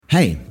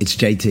Hey, it's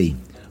JT.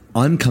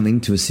 I'm coming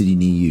to a city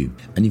near you,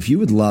 and if you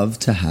would love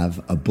to have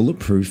a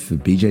Bulletproof for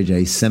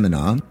BJJ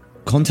seminar,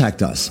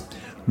 contact us.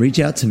 Reach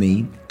out to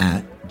me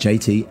at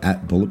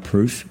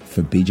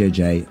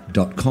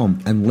jt@bulletproofforbjj.com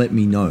and let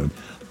me know.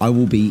 I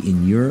will be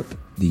in Europe,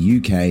 the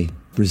UK,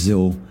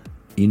 Brazil,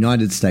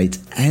 United States,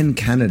 and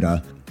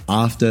Canada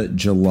after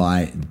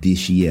July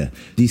this year.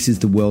 This is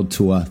the world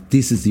tour.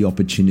 This is the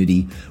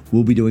opportunity.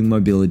 We'll be doing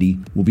mobility.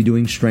 We'll be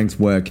doing strength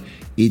work.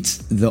 It's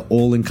the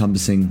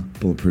all-encompassing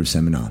Bulletproof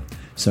seminar.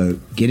 So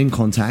get in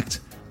contact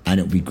and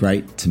it'll be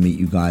great to meet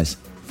you guys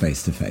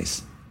face to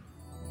face.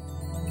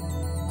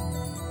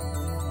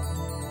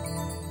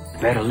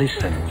 Better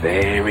listen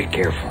very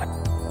carefully.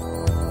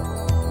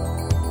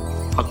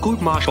 A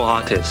good martial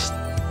artist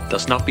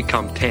does not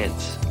become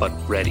tense, but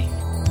ready.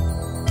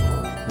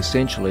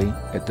 Essentially,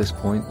 at this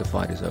point, the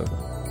fight is over.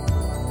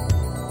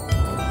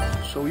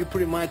 So you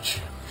pretty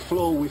much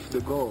flow with the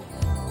goal.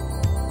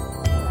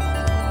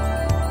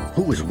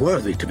 Who is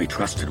worthy to be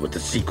trusted with the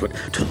secret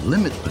to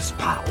limitless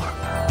power?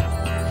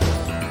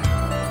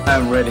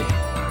 I'm ready.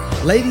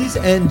 Ladies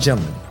and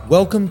gentlemen,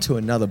 welcome to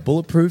another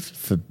Bulletproof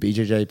for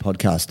BJJ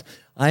podcast.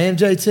 I am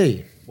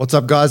JT. What's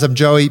up, guys? I'm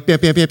Joey.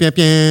 Great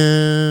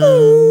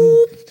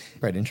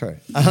intro.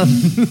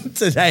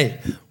 Today,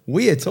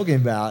 we are talking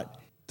about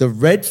the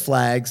red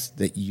flags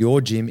that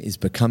your gym is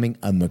becoming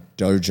a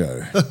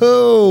McDojo.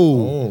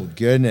 Oh,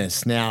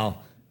 goodness. Now,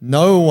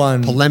 no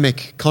one...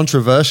 Polemic,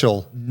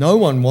 controversial. No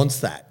one wants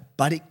that,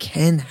 but it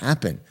can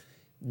happen.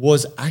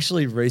 Was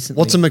actually recently...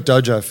 What's a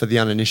McDojo for the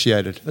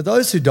uninitiated? For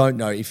those who don't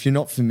know, if you're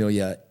not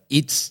familiar,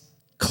 it's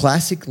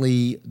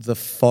classically the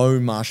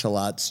faux martial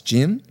arts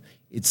gym.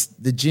 It's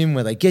the gym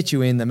where they get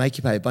you in, they make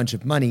you pay a bunch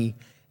of money,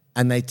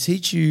 and they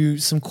teach you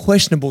some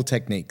questionable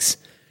techniques.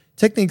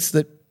 Techniques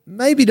that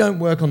maybe don't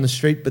work on the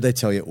street, but they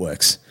tell you it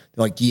works.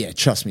 They're like, yeah,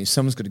 trust me, if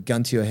someone's got a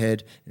gun to your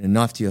head and a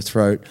knife to your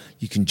throat,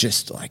 you can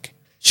just like,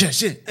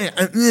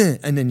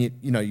 and then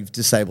you've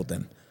disabled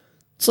them.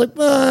 It's like,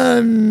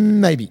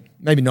 maybe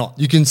not.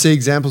 You can see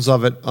examples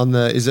of it on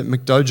the, is it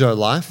McDojo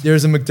Life? There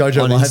is a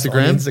McDojo on Life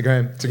Instagram. on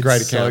Instagram. It's a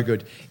great account. So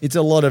good. It's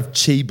a lot of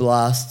chi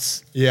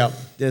blasts. Yeah.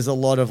 There's a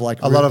lot of like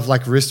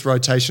wrist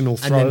rotational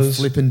throws. And then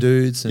flipping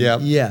dudes. And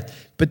yeah.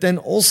 But then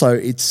also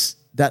it's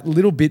that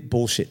little bit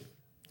bullshit.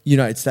 You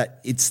know, it's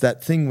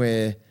that thing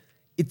where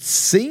it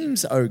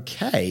seems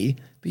okay,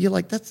 but you're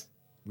like, that's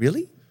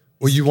really?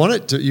 Well, you want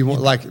it to,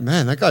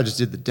 man, that guy just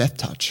did the death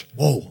touch.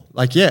 Whoa.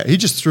 Like, yeah, he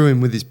just threw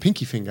him with his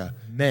pinky finger.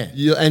 Man.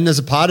 And there's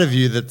a part of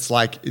you that's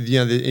like,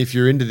 if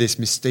you're into this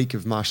mystique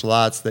of martial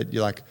arts, that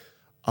you're like,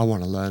 I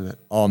want to learn it.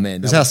 Oh,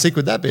 man. Because how sick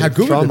would that be? How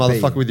good Throw a would it be?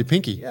 motherfucker with your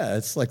pinky. Yeah,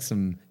 it's like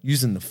some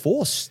using the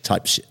force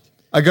type shit.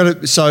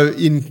 So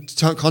in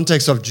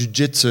context of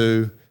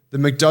jiu-jitsu, the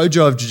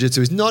McDojo of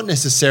jiu-jitsu is not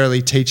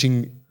necessarily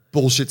teaching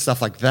bullshit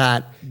stuff like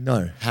that.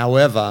 No.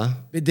 However,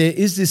 but there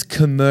is this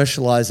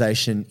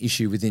commercialization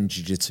issue within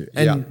jiu-jitsu.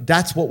 And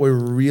that's what we're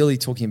really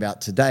talking about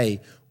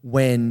today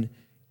when,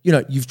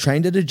 you've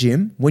trained at a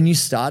gym. When you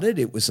started,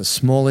 it was a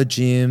smaller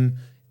gym.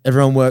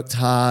 Everyone worked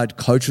hard.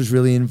 Coach was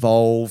really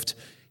involved,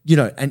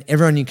 and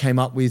everyone you came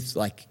up with,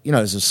 it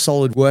was a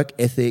solid work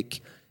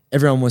ethic.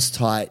 Everyone was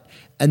tight.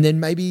 And then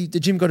maybe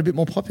the gym got a bit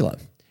more popular.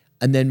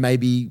 And then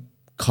maybe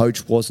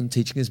coach wasn't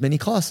teaching as many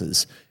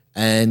classes.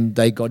 And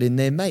they got in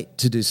their mate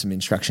to do some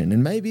instruction,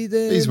 and maybe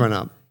these went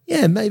up.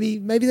 Yeah, maybe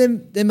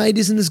their mate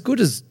isn't as good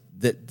as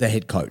the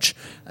head coach,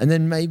 and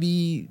then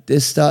maybe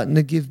they're starting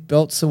to give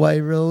belts away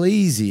real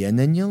easy, and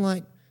then you're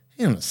like,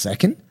 hang on a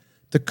second,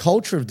 the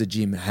culture of the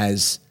gym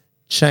has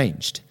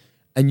changed,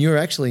 and you're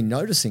actually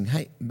noticing,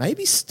 hey,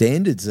 maybe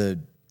standards are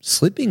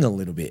slipping a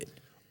little bit,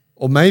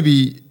 or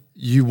maybe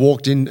you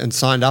walked in and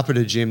signed up at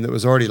a gym that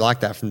was already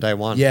like that from day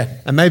one. Yeah,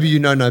 and maybe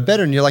no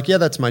better, and you're like, yeah,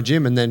 that's my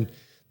gym, and then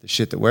the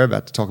shit that we're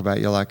about to talk about,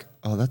 you're like,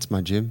 oh, that's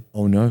my gym.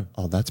 Oh, no.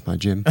 Oh, that's my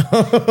gym.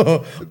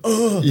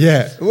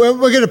 Yeah. We're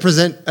going to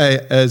present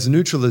as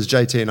neutral as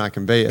JT and I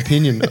can be,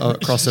 opinion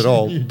across it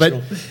all.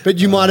 But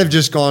you might have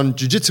just gone,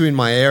 jiu-jitsu in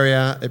my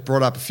area. It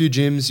brought up a few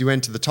gyms. You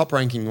went to the top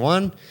ranking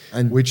one,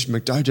 which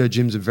McDojo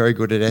gyms are very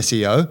good at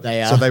SEO.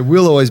 They are. So they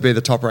will always be the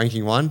top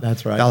ranking one.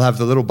 That's right. They'll have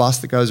the little bus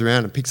that goes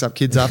around and picks up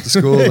kids after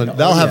school, and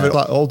they'll have it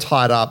all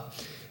tied up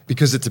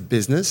because it's a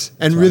business.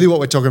 And really what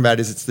we're talking about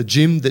is it's the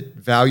gym that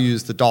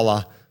values the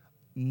dollar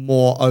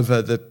more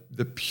over the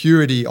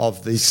purity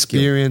of the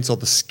experience or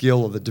the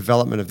skill or the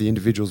development of the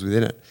individuals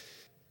within it.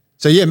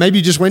 So yeah, maybe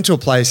you just went to a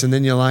place and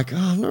then you're like, oh,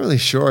 I'm not really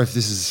sure if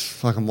this is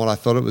fucking what I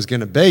thought it was going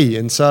to be.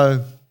 And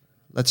so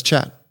let's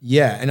chat.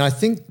 Yeah, and I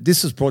think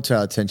this was brought to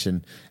our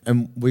attention,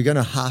 and we're going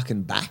to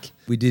harken back.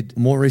 We did a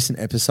more recent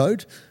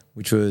episode,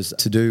 which was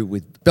to do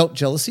with belt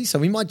jealousy. So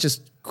we might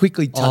just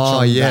quickly touch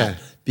on that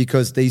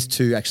because these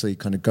two actually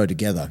kind of go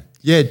together.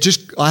 Yeah,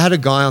 I had a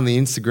guy on the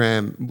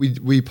Instagram.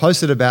 We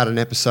posted about an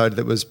episode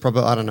that was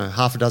probably, I don't know,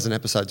 half a dozen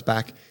episodes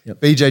back,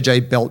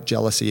 BJJ belt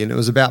jealousy, and it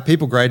was about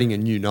people grading a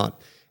new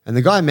knot. And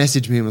the guy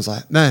messaged me and was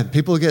like, man,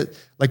 do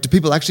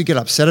people actually get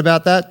upset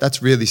about that?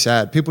 That's really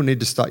sad. People need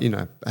to start,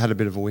 had a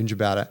bit of a whinge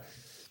about it.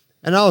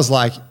 And I was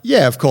like,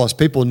 yeah, of course,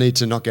 people need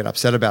to not get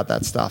upset about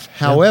that stuff.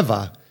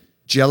 However,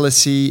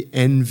 jealousy,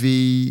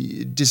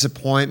 envy,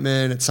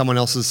 disappointment at someone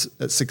else's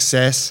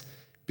success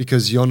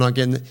because you're not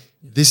getting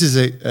this is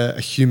a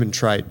human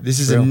trait. This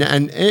is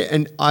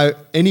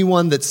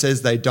anyone that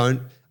says they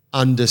don't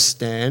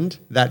understand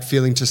that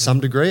feeling to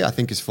some degree, I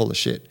think is full of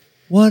shit.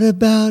 What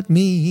about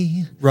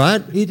me?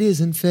 Right? It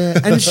isn't fair.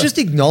 And it's just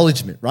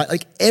acknowledgement, right?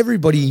 Like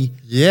everybody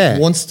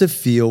wants to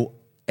feel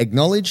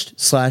acknowledged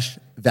 /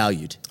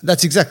 valued.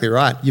 That's exactly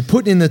right. You're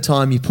putting in the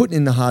time, you're putting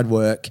in the hard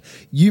work.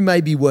 You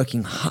may be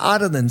working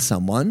harder than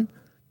someone,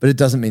 but it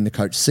doesn't mean the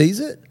coach sees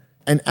it.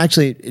 And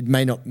actually, it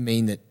may not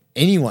mean that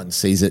anyone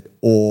sees it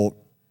or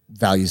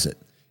values it.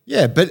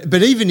 Yeah, but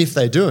even if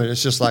they do, and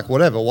it's just like,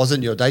 whatever,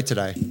 wasn't your day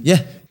today.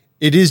 Yeah.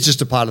 It is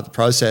just a part of the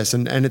process.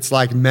 And it's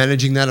like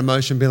managing that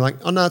emotion, being like,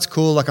 oh, no, it's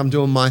cool. Like I'm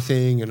doing my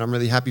thing and I'm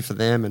really happy for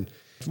them. And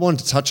I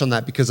wanted to touch on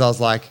that because I was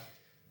like,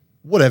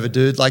 whatever,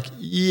 dude. Like,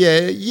 yeah,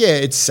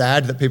 it's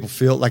sad that people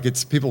feel like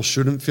people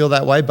shouldn't feel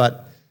that way,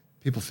 but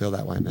people feel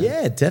that way, man.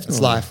 Yeah, definitely. It's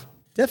life.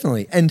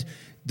 Definitely. And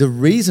the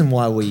reason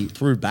why we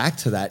threw back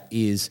to that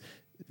is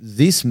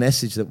this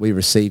message that we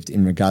received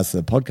in regards to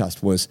the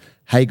podcast was,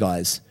 hey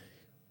guys,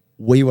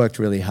 we worked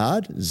really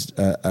hard. There's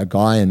a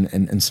guy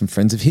and some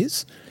friends of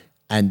his,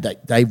 and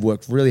they've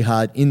worked really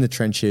hard in the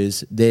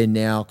trenches. They're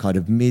now kind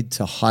of mid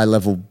to high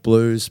level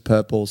blues,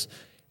 purples,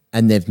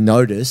 and they've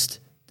noticed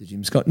the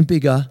gym's gotten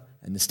bigger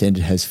and the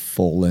standard has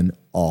fallen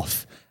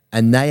off.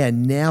 And they are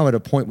now at a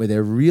point where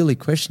they're really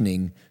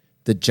questioning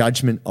the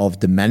judgment of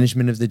the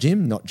management of the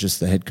gym, not just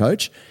the head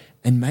coach.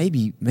 And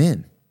maybe,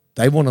 man,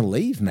 they want to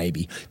leave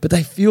maybe, but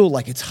they feel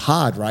like it's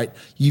hard, right?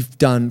 You've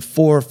done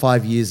 4 or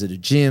 5 years at a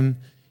gym.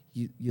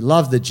 You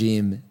love the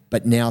gym,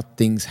 but now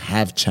things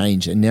have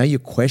changed. And now you're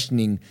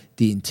questioning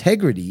the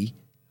integrity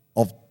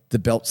of the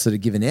belts that are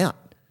given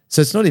out.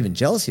 So it's not even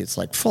jealousy. It's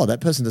like,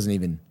 that person doesn't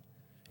even...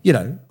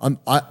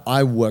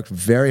 I worked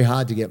very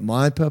hard to get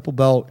my purple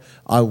belt.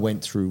 I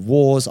went through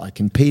wars. I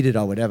competed.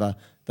 Whatever.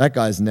 That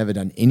guy's never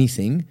done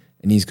anything,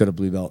 and he's got a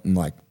blue belt in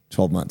like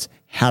 12 months.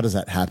 How does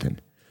that happen?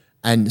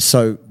 And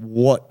so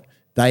what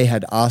they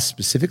had asked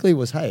specifically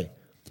was, hey,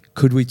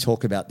 could we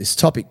talk about this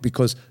topic?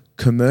 Because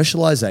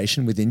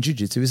commercialization within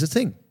jiu-jitsu is a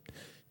thing.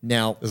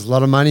 Now, there's a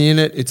lot of money in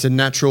it. It's a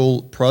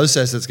natural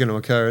process that's going to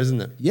occur, isn't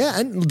it? Yeah,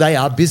 and they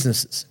are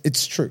businesses.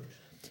 It's true.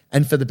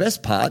 And for the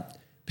best part,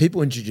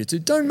 people in jiu-jitsu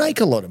don't make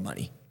a lot of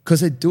money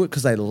because they do it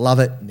because they love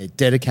it and they're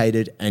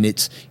dedicated, and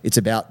it's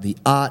about the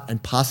art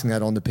and passing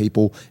that on to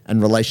people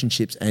and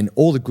relationships and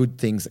all the good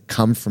things that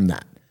come from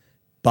that.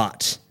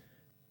 But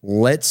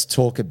let's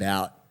talk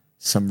about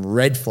some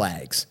red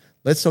flags.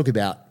 Let's talk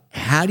about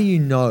how do you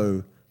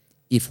know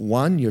if,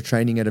 one, you're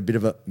training at a bit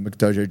of a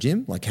McDojo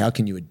gym, like how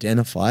can you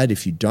identify it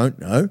if you don't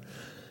know?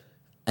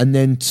 And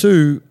then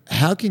 2,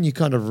 how can you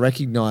kind of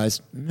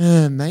recognize,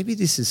 maybe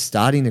this is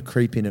starting to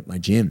creep in at my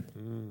gym?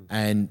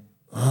 And,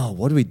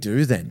 what do we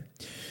do then?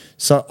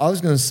 So I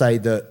was going to say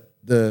that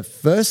the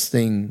first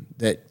thing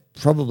that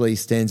probably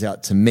stands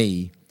out to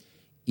me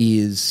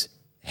is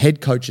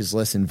head coach is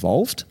less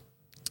involved.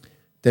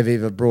 They've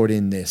either brought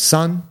in their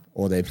son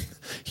or their,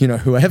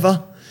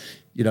 whoever,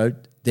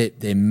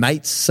 their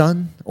mate's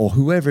son or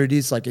whoever it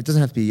is. Like, it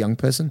doesn't have to be a young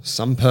person.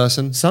 Some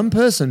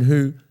person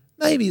who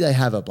maybe they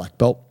have a black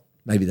belt,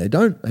 maybe they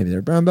don't, maybe they're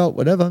a brown belt,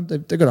 whatever.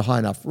 They've got a high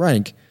enough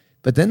rank,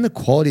 but then the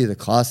quality of the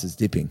class is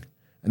dipping.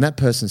 And that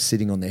person's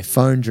sitting on their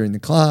phone during the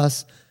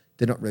class.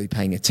 They're not really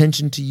paying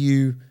attention to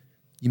you.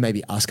 You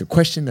maybe ask a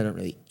question. They don't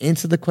really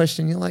answer the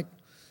question. You're like,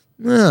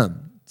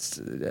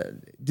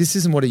 this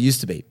isn't what it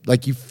used to be.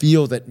 Like, you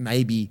feel that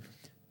maybe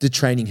the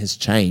training has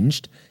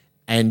changed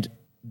and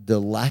the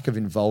lack of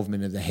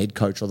involvement of the head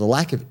coach or the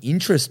lack of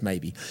interest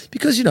maybe.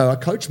 Because, a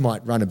coach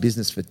might run a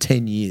business for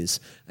 10 years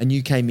and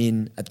you came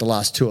in at the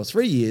last 2 or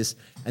 3 years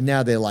and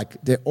now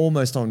they're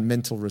almost on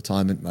mental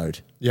retirement mode.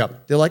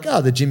 Yep. They're like,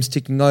 the gym's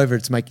ticking over.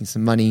 It's making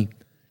some money.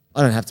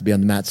 I don't have to be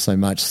on the mat so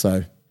much.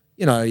 So,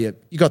 you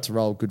got to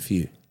roll. Good for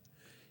you.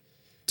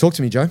 Talk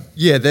to me, Joe.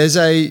 Yeah,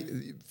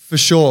 for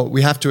sure,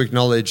 we have to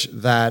acknowledge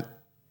that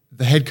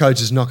the head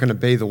coach is not going to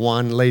be the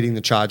one leading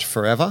the charge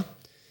forever.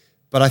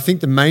 But I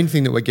think the main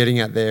thing that we're getting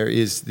at there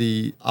is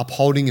the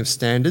upholding of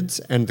standards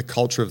and the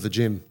culture of the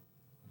gym.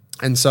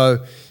 And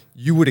so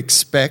you would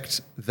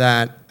expect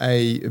that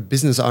a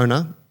business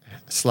owner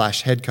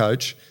 / head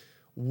coach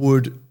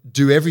would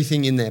do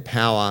everything in their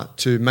power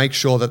to make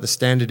sure that the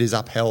standard is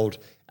upheld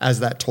as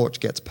that torch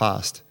gets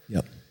passed.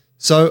 Yep.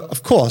 So,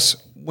 of course,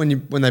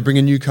 when they bring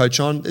a new coach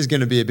on, there's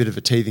going to be a bit of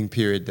a teething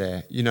period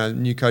there. The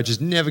new coach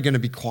is never going to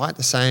be quite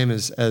the same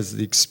as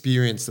the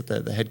experience that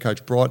the head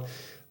coach brought.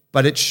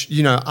 But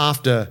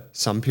after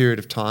some period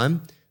of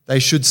time, they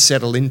should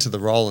settle into the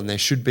role and there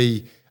should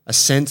be a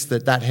sense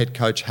that head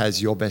coach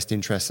has your best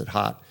interests at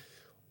heart.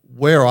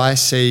 Where I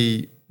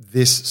see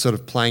this sort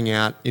of playing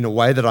out in a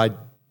way that I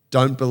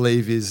don't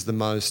believe has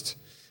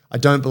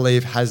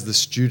the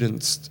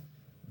students'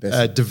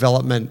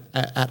 development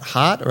at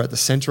heart or at the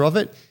center of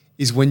it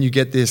is when you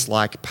get this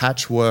like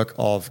patchwork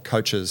of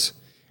coaches.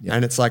 Yep.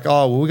 And it's like,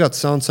 we got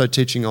so-and-so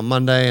teaching on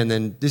Monday and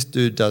then this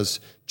dude does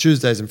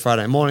Tuesdays and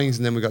Friday mornings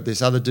and then we got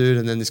this other dude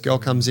and then this girl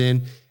comes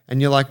in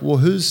and you're like, well,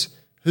 who's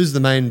who's the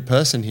main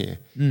person here?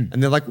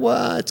 And they're like,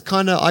 well, it's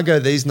kind of, I go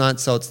these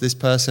nights, so it's this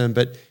person.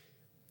 But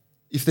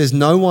if there's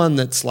no one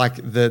that's like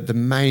the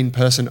main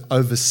person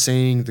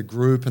overseeing the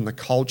group and the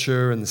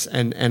culture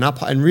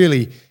and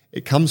really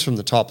it comes from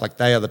the top, like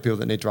they are the people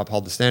that need to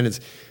uphold the standards.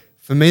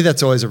 For me,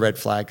 that's always a red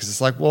flag because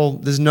it's like, well,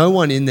 there's no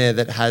one in there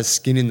that has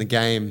skin in the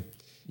game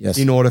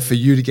in order for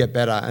you to get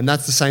better. And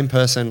that's the same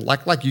person,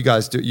 like you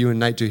guys do, you and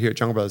Nate do here at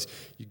Jungle Brothers.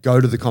 You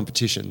go to the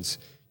competitions,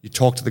 you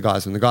talk to the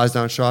guys. When the guys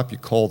don't show up, you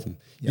call them.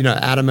 You know,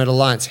 Adam at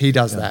Alliance, he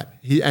does that.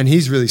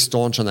 He's really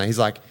staunch on that. He's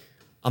like,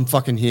 I'm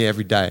fucking here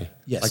every day.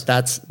 Yes. Like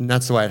that's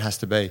the way it has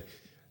to be.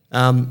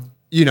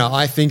 You know,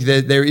 I think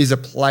that there is a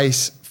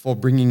place for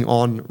bringing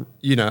on,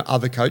 you know,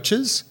 other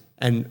coaches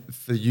and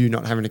for you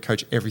not having to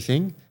coach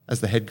everything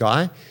as the head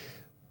guy,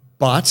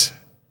 but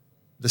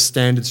the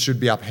standards should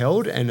be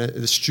upheld and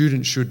the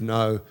student should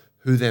know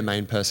who their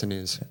main person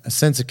is. A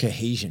sense of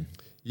cohesion.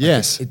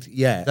 Yes.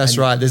 Yeah. That's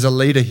right. There's a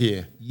leader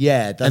here.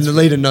 Yeah. And the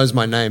leader knows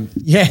my name.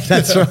 Yeah,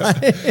 that's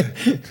right.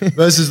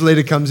 Versus the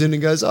leader comes in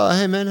and goes, oh,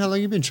 hey, man, how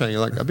long you been training?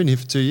 You're like, I've been here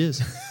for 2 years.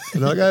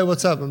 And they're like, hey,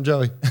 what's up? I'm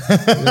Joey.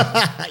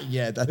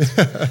 Yeah,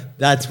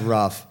 that's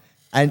rough.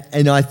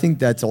 And I think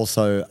that's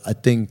also a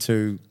thing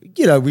too.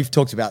 You know, we've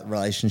talked about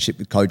relationship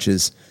with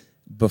coaches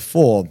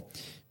before,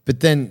 but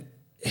then,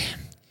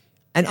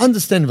 and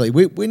understandably,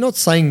 we're not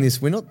saying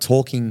this, we're not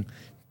talking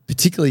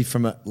particularly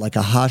from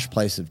a harsh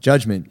place of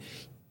judgment.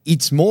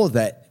 It's more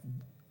that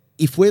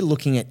if we're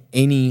looking at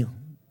any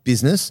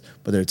business,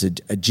 whether it's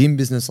a gym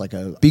business, like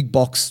a big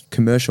box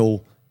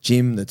commercial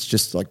gym that's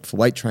just like for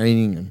weight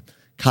training and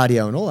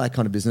cardio and all that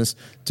kind of business,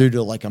 due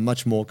to like a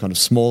much more kind of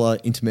smaller,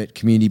 intimate,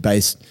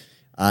 community-based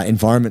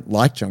environment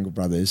like Jungle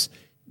Brothers,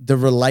 the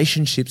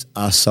relationships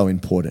are so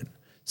important.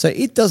 So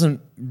it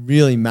doesn't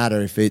really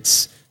matter if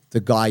it's the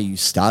guy you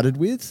started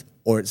with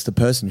or it's the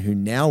person who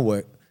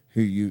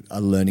who you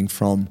are learning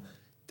from.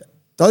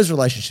 Those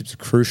relationships are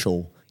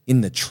crucial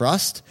in the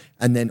trust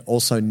and then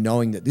also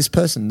knowing that this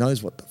person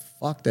knows what the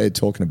fuck they're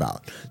talking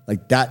about.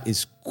 Like that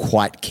is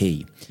quite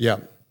key. Yeah.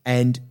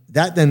 And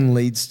that then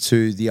leads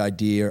to the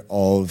idea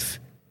of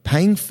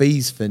paying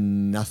fees for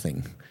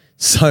nothing.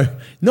 So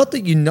not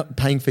that you're not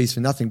paying fees for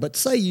nothing, but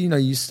say, you know,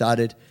 you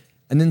started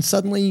and then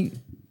suddenly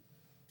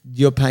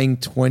you're paying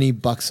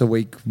 $20 a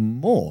week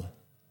more.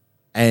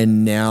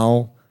 And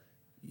now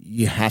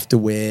you have to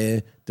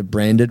wear the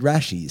branded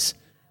rashies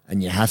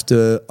and you have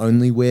to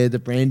only wear the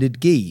branded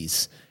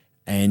gis.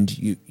 And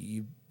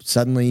you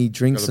suddenly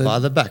drink buy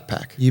the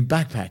backpack. Your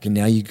backpack, and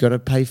now you got to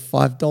pay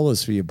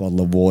 $5 for your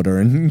bottle of water,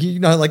 and you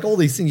know, like all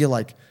these things. You're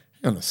like,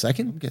 hang on a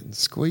second, I'm getting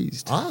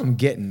squeezed. I'm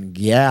getting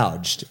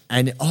gouged,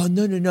 and oh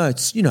no,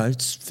 it's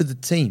it's for the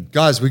team.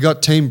 Guys, we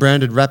got team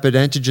branded rapid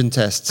antigen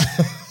tests.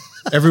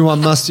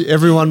 Everyone must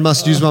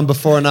use one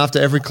before and after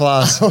every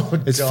class.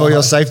 It's for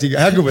your safety.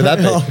 How good would that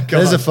be?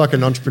 There's a fucking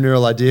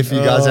entrepreneurial idea for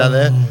you guys out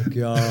there. Oh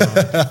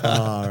God,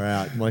 far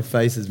out. My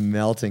face is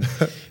melting.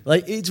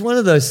 Like it's one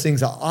of those things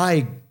that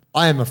I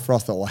am a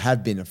frother or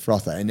have been a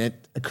frother, and at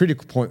a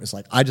critical point was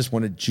like I just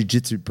wanted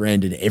jiu-jitsu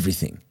branded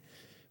everything.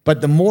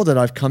 But the more that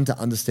I've come to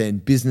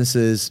understand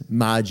businesses,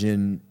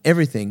 margin,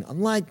 everything,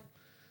 I'm like,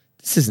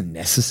 this isn't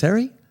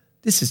necessary.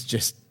 This is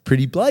just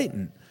pretty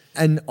blatant.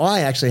 And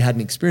I actually had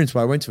an experience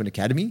where I went to an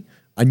academy.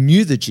 I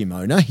knew the gym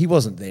owner. He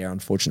wasn't there,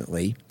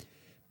 unfortunately,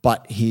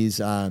 but his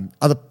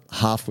other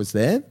half was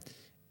there.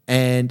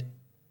 And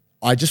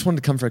I just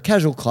wanted to come for a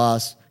casual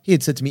class. He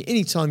had said to me,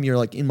 anytime you're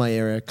like in my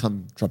area,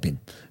 come drop in.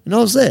 And I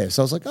was there.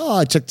 So I was like,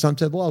 I checked the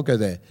timetable. I'll go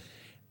there.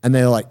 And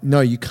they were like,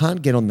 no, you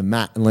can't get on the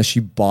mat unless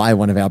you buy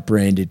one of our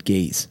branded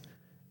gis.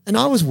 And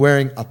I was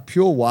wearing a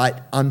pure white,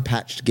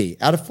 unpatched gi,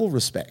 out of full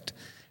respect.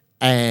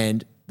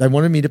 And they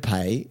wanted me to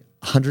pay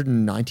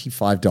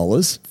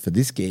 $195 for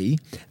this gi,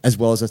 as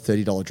well as a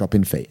 $30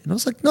 drop-in fee. And I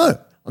was like, no,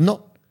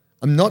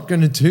 I'm not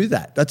going to do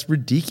that. That's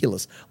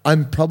ridiculous.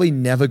 I'm probably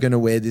never going to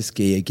wear this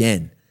gi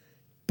again.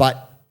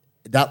 But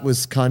that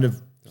was kind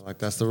of... Like,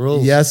 that's the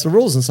rules. Yeah, it's the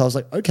rules. And so I was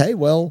like, okay,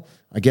 well,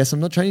 I guess I'm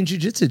not training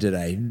jiu-jitsu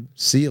today.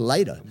 See you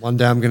later. One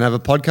day I'm going to have a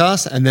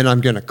podcast and then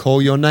I'm going to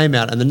call your name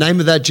out. And the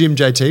name of that gym,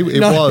 JT, was...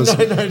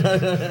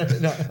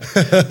 No.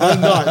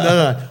 I'm not.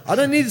 No. I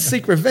don't need to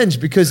seek revenge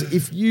because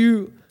if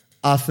you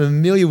are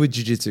familiar with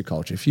jiu-jitsu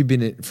culture, if you've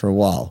been in it for a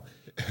while,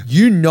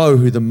 you know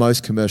who the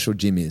most commercial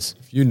gym is.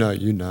 If you know,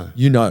 you know.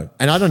 You know.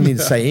 And I don't need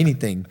to say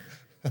anything.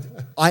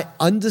 I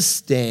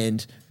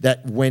understand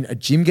that when a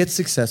gym gets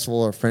successful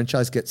or a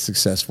franchise gets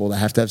successful, they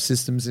have to have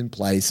systems in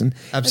place.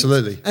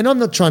 Absolutely. And I'm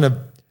not trying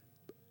to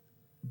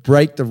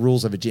break the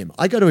rules of a gym.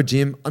 I go to a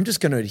gym, I'm just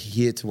going to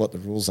adhere to what the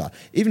rules are.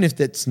 Even if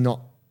that's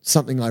not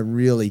something I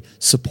really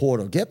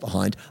support or get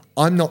behind,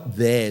 I'm not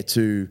there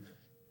to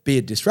be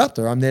a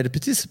disruptor. I'm there to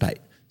participate.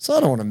 So I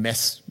don't want to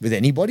mess with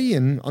anybody,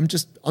 and I'm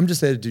just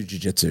there to do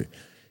jiu-jitsu.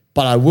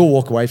 But I will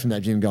walk away from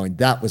that gym going,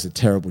 that was a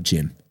terrible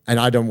gym, and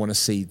I don't want to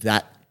see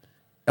that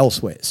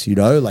elsewhere. You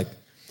know, like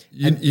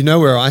you know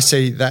where I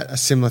see that a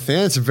similar thing.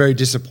 It's a very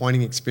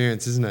disappointing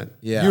experience, isn't it?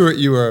 Yeah.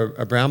 You were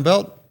a brown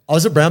belt. I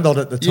was a brown belt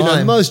at the time. You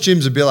know, most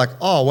gyms would be like,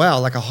 oh wow,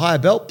 like a higher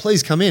belt,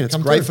 please come in. It's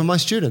great for my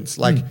students.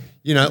 Like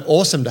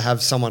awesome to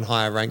have someone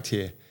higher ranked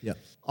here. Yeah.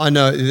 I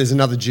know there's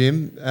another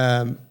gym,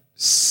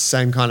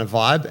 same kind of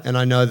vibe. And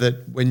I know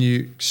that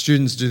when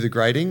students do the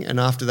grading and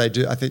after they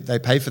do, I think they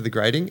pay for the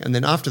grading. And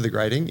then after the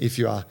grading, if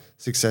you are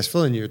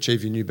successful and you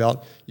achieve your new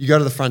belt, you go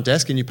to the front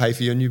desk and you pay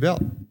for your new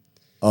belt.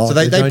 Oh, so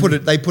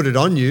they put it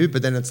on you,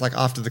 but then it's like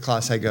after the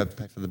class, hey, go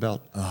pay for the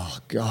belt. Oh,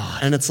 God.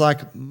 And it's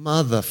like,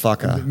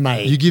 motherfucker,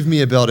 Mate. you give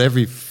me a belt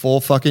every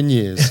 4 fucking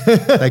years.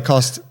 They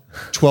cost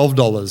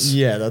 $12.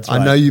 Yeah, that's right.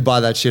 I know you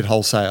buy that shit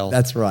wholesale.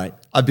 That's right.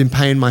 I've been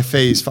paying my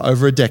fees for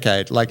over a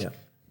decade. Like,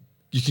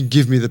 you can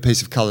give me the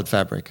piece of colored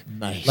fabric.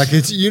 Mate. Like,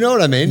 it's, you know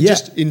what I mean? Yeah.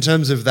 Just in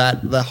terms of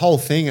that, the whole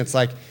thing, it's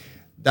like,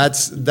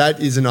 that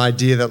is an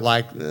idea that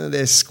like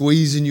they're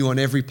squeezing you on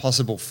every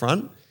possible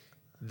front.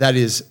 That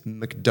is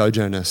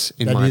McDojo-ness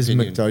in my opinion.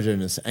 That is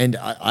McDojo-ness. And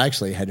I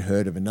actually had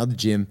heard of another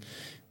gym.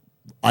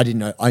 I didn't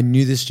know. I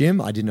knew this gym.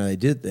 I didn't know they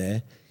did it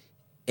there.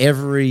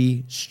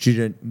 Every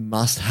student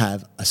must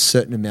have a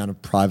certain amount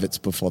of privates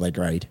before they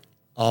grade.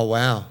 Oh,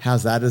 wow.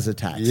 How's that as a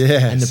tax?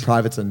 Yes. And the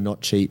privates are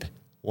not cheap.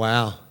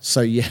 Wow.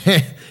 So,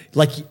 yeah,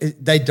 like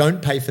they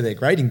don't pay for their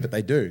grading, but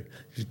they do.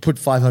 If you put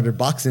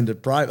 $500 into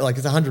private, like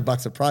it's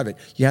 $100 a private,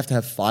 you have to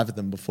have 5 of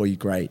them before you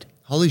grade.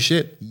 Holy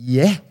shit.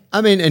 Yeah.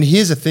 I mean, and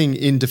here's the thing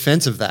in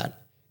defense of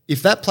that.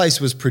 If that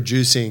place was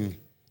producing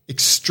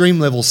extreme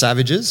level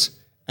savages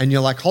and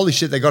you're like, holy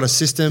shit, they got a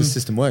system. The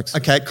system works.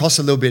 Okay, it costs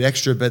a little bit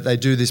extra, but they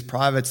do this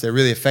privates. They're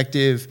really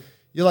effective.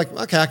 You're like,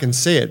 okay, I can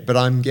see it. But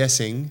I'm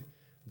guessing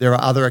there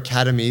are other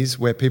academies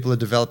where people are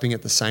developing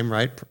at the same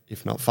rate,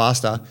 if not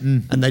faster,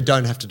 and they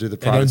don't have to do the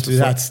They privates. don't do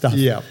that stuff.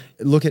 Yeah.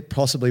 Look at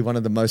possibly one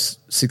of the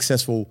most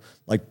successful,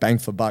 like bang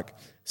for buck,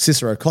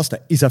 Cicero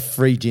Costa is a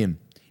free gym.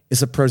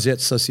 It's a Projet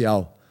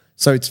Social.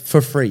 So it's for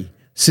free.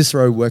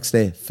 Cicero works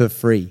there for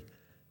free.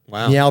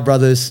 Wow. Meow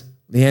Brothers,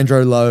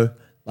 Leandro Lowe,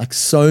 like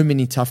so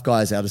many tough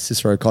guys out of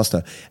Cicero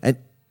Costa. And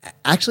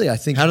actually, I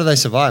think How do they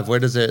survive? How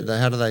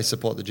do they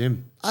support the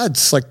gym?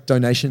 it's like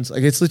donations.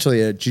 Like it's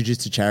literally a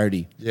jiu-jitsu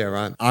charity. Yeah,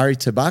 right. Ari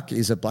Tabak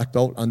is a black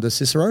belt under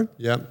Cicero.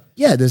 Yep.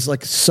 Yeah, there's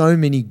like so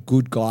many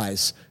good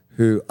guys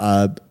who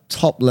are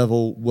top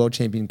level world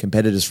champion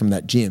competitors from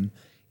that gym.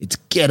 It's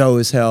ghetto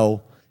as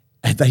hell,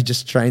 and they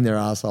just train their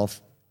ass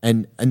off,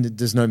 and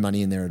there's no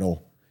money in there at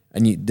all,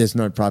 and there's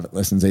no private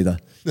lessons either.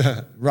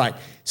 Right.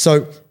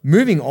 So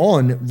moving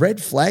on,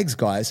 red flags,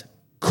 guys.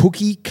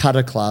 Cookie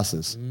cutter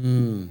classes.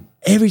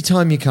 Every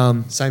time you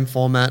come, Same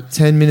format.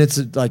 10 minutes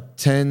of like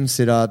 10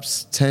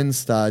 sit-ups, 10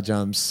 star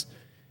jumps,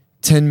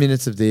 10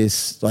 minutes of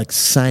this, like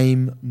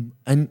same.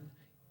 And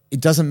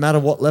it doesn't matter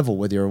what level,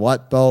 whether you're a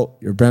white belt,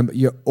 you're a brown belt,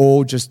 you're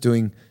all just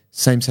doing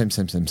same.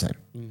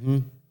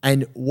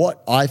 And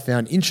what I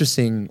found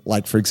interesting,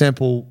 like for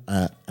example,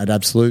 at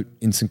Absolute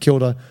in St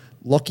Kilda,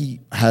 Lockie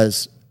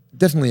has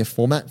definitely a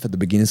format for the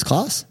beginners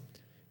class,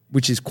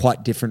 which is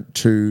quite different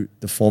to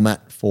the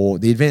format for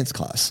the advanced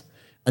class.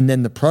 And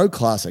then the pro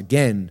class,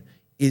 again,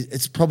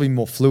 it's probably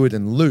more fluid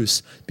and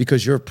loose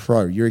because you're a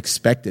pro. You're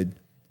expected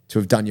to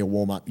have done your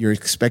warm-up. You're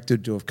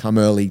expected to have come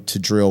early to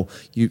drill.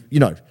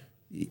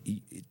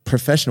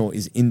 Professional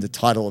is in the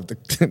title of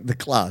the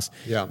class.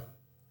 Yeah.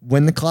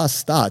 When the class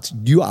starts,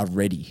 you are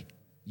ready.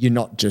 You're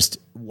not just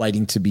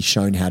waiting to be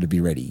shown how to be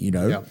ready,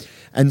 Yeah.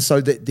 And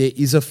so there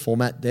is a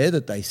format there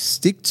that they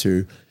stick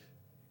to,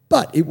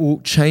 but it will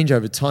change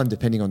over time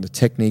depending on the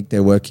technique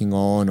they're working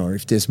on, or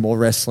if there's more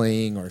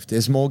wrestling, or if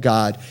there's more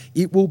guard.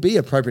 It will be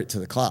appropriate to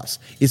the class.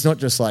 It's not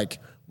just like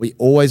we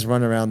always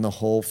run around the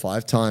hall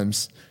 5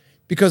 times,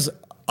 because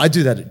I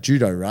do that at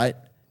judo, right?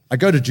 I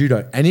go to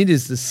judo and it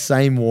is the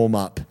same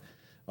warm-up.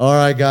 All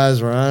right,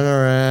 guys, run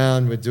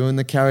around. We're doing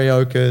the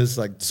karaoke's,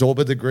 like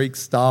Zorba the Greek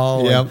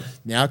style. Yep.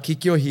 Now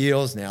kick your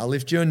heels. Now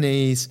lift your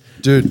knees.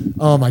 Dude.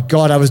 Oh, my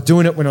God. I was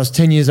doing it when I was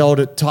 10 years old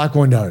at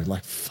Taekwondo.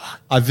 Like, fuck.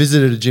 I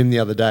visited a gym the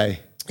other day.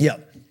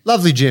 Yep.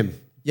 Lovely gym.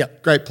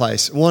 Yep. Great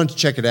place. I wanted to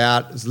check it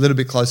out. It's a little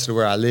bit closer to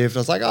where I lived.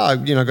 I was like, I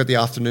got the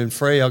afternoon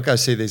free. I'll go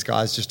see these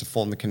guys just to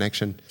form the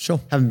connection. Sure.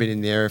 Haven't been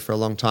in the area for a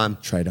long time.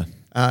 Trader.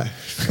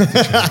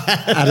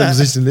 Adam's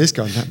listening to this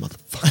going, that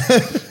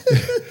motherfucker.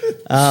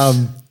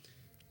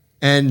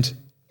 And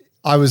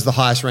I was the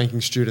highest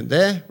ranking student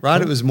there, right?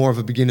 It was more of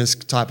a beginner's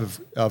type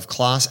of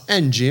class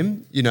and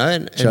gym,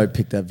 and Joe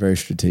picked that very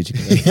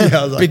strategically. Yeah,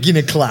 I was like,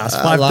 Beginner class,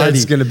 5:30.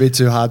 It's going to be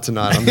too hard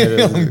tonight. I'm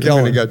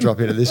going to go drop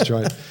into this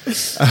joint.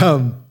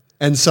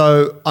 And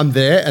so I'm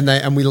there,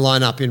 and we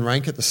line up in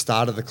rank at the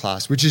start of the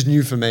class, which is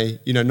new for me.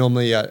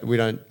 Normally I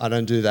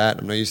don't do that.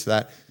 I'm not used to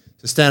that.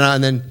 So stand up,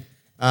 and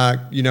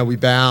then we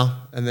bow,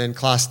 and then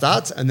class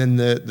starts, and then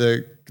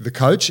the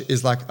coach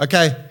is like,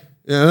 okay,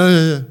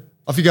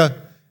 off you go.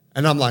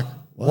 And I'm like,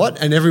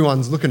 what? And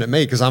everyone's looking at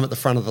me because I'm at the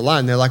front of the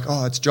line. They're like,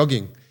 oh, it's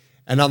jogging.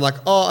 And I'm like,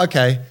 oh,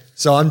 okay.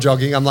 So I'm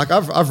jogging. I'm like,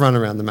 I've run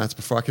around the mats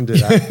before. I can do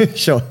that.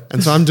 Sure.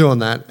 And so I'm doing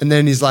that. And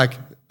then he's like,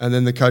 and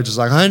then the coach is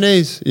like, high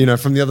knees,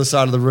 from the other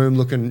side of the room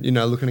looking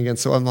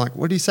against. So I'm like,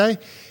 what do you say?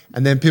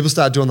 And then people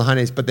start doing the high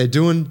knees, but they're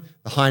doing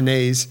the high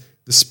knees,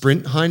 the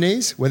sprint high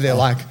knees, where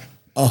they're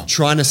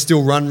trying to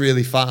still run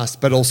really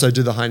fast, but also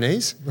do the high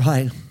knees.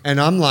 Right. And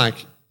I'm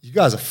like, you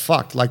guys are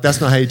fucked. Like,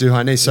 that's not how you do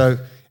high knees. So,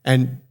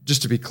 and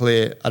just to be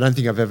clear, I don't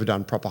think I've ever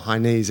done proper high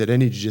knees at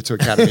any jiu-jitsu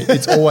academy.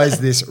 It's always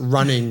this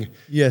running.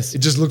 Yes. It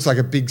just looks like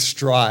a big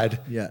stride.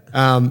 Yeah.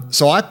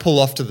 So I pull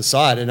off to the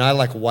side and I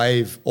like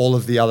wave all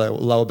of the other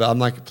lower belt. I'm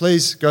like,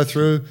 please go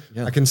through.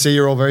 Yeah. I can see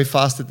you're all very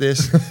fast at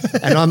this.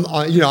 And I'm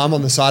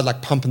on the side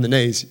like pumping the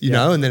knees, you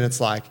know, and then it's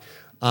like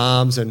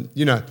arms and,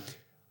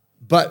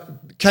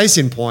 but case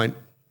in point,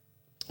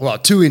 well,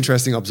 two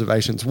interesting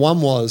observations.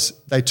 One was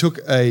they took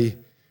a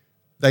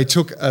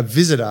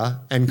visitor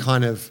and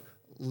kind of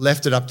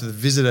left it up to the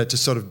visitor to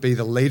sort of be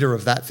the leader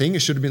of that thing.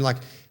 It should have been like,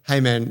 hey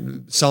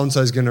man,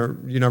 so-and-so is going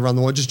to, run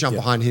the wall. Just jump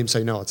behind him so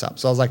you know what's up.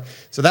 So I was like,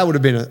 so that would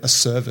have been a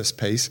service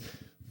piece.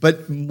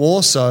 But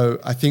more so,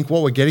 I think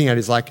what we're getting at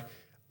is like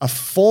a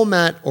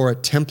format or a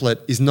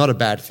template is not a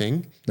bad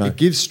thing. No. It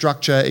gives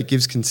structure, it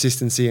gives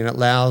consistency, and it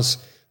allows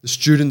the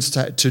students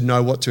to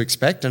know what to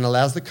expect and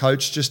allows the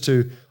coach just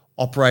to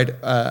operate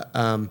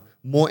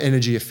more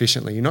energy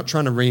efficiently. You're not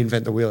trying to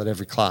reinvent the wheel at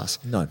every class.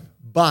 No.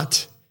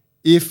 But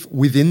if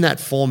within that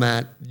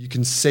format, you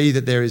can see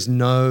that there is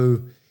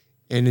no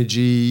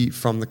energy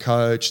from the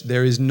coach,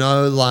 there is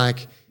no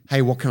like,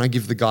 hey, what can I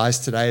give the guys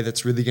today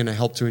that's really going to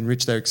help to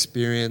enrich their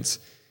experience?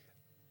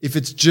 If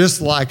it's just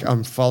like,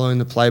 I'm following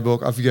the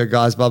playbook, off you go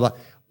guys, blah, blah,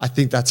 I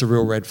think that's a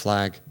real red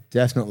flag.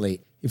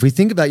 Definitely. If we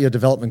think about your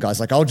development guys,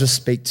 like I'll just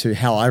speak to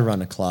how I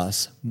run a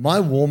class. My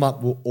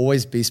warm-up will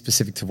always be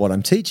specific to what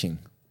I'm teaching.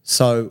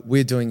 So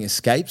we're doing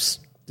escapes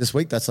this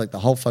week. That's like the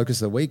whole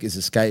focus of the week is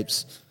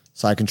escapes,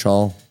 side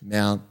control,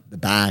 mount, the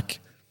back,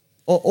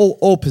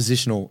 all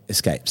positional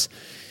escapes.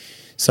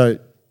 So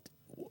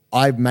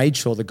I made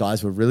sure the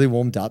guys were really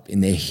warmed up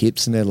in their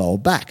hips and their lower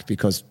back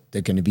because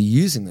they're going to be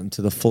using them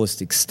to the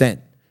fullest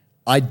extent.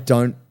 I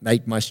don't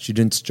make my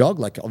students jog.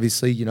 Like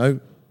obviously,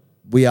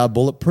 we are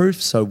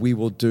bulletproof, so we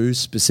will do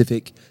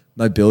specific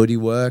mobility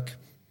work,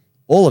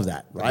 all of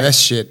that, right? The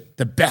best shit.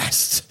 The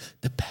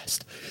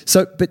best.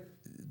 So, but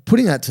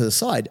putting that to the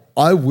side,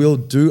 I will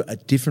do a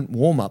different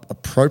warm-up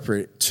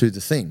appropriate to the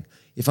thing.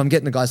 If I'm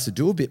getting the guys to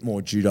do a bit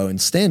more judo and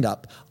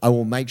stand-up, I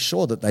will make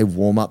sure that they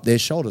warm up their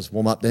shoulders,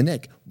 warm up their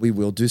neck. We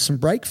will do some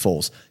break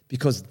falls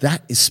because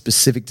that is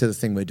specific to the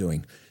thing we're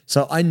doing.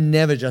 So I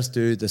never just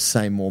do the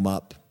same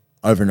warm-up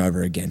over and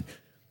over again.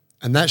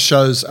 And that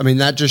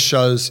just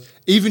shows,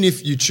 even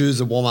if you choose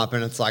a warm-up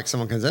and it's like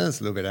someone comes in, it's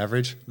a little bit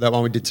average, that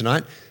one we did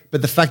tonight,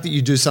 but the fact that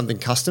you do something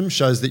custom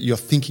shows that you're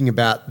thinking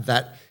about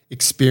that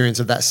experience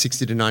of that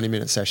 60 to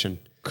 90-minute session.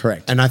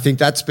 Correct. And I think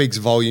that speaks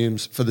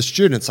volumes for the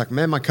students. Like,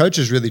 man, my coach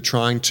is really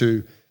trying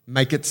to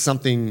make it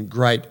something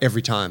great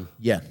every time.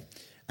 Yeah.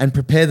 And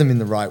prepare them in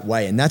the right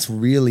way. And that's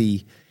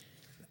really,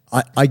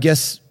 I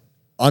guess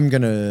I'm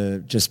going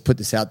to just put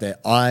this out there.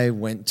 I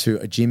went to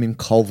a gym in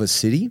Culver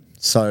City.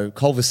 So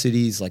Culver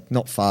City is like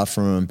not far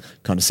from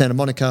kind of Santa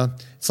Monica.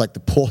 It's like the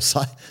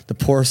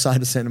poorer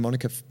side of Santa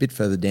Monica, a bit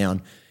further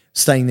down.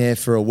 Staying there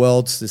for a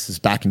Worlds. This is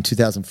back in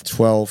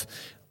 2012.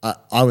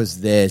 I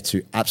was there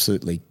to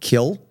absolutely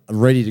kill.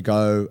 I'm ready to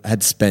go. I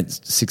had spent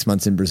 6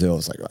 months in Brazil. I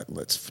was like, right,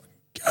 let's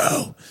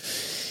go.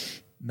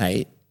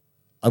 Mate,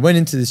 I went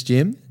into this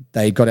gym.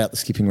 They got out the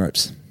skipping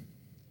ropes.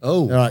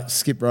 Oh. They're like,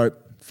 skip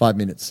rope, 5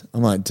 minutes.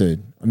 I'm like,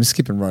 dude, I'm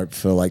skipping rope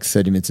for like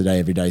 30 minutes a day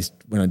every day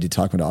when I did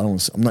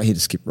Taekwondo. I'm not here to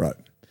skip rope.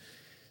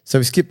 So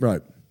we skipped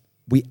rope.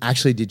 We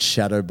actually did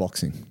shadow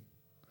boxing.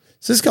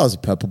 So this guy was a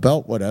purple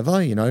belt, whatever.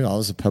 I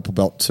was a purple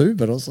belt too,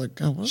 but I was like,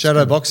 oh,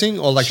 shadow boxing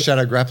or like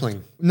shadow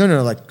grappling? No,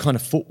 like kind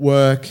of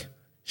footwork,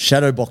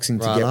 shadow boxing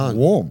to get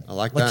warm. I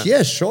like that.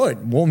 Yeah, sure, it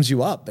warms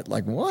you up, but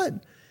like what?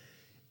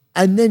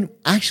 And then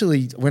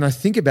actually, when I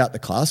think about the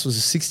class, it was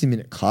a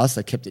 60-minute class.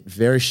 They kept it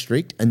very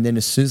strict. And then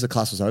as soon as the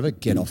class was over,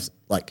 get off.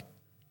 Like,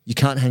 you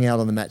can't hang out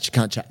on the mats. You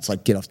can't chat. It's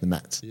like, get off the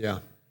mats. Yeah.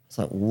 It's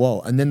like,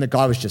 whoa. And then the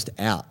guy was just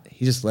out.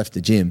 He just left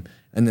the gym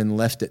and then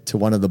left it to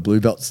one of the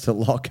blue belts to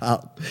lock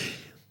up.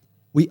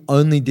 We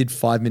only did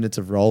 5 minutes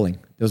of rolling.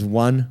 There was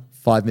one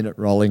 5-minute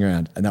rolling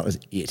around, and that was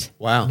it.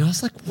 Wow. And I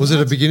was like, what? Was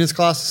it a beginner's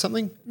class or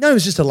something? No, it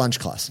was just a lunch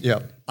class. Yeah.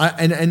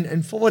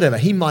 And for whatever,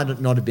 he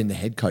might not have been the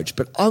head coach,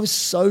 but I was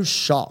so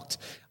shocked.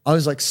 I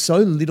was like, so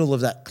little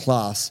of that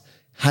class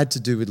had to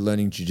do with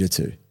learning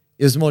jiu-jitsu.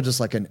 It was more just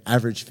like an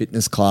average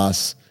fitness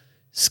class,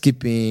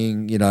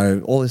 skipping,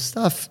 all this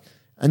stuff,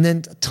 and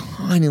then a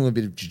tiny little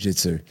bit of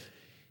jiu-jitsu.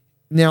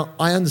 Now,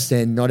 I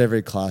understand not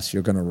every class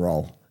you're going to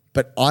roll,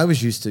 but I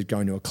was used to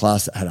going to a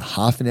class that had a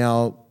half an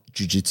hour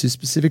jiu-jitsu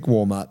specific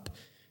warm-up,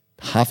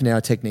 half an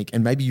hour technique,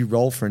 and maybe you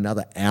roll for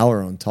another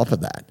hour on top of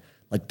that.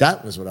 Like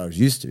that was what I was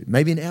used to,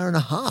 maybe an hour and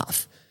a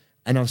half.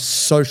 And I was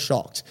so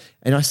shocked.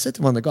 And I said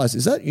to one of the guys,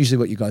 is that usually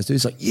what you guys do?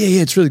 He's like,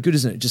 yeah, it's really good,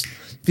 isn't it? It just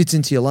fits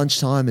into your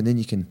lunchtime and then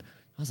you can.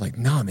 I was like,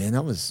 no, man,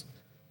 that was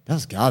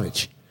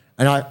garbage.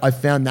 And I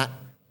found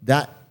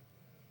that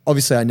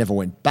obviously I never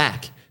went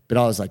back, but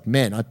I was like,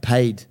 man, I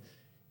paid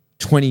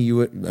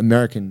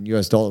 $20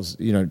 US dollars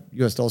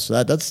for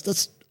that.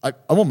 That's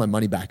I want my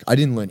money back. I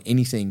didn't learn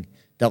anything.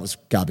 That was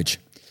garbage.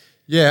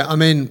 Yeah, I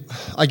mean,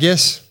 I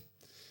guess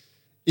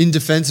in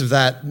defense of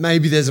that,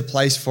 maybe there's a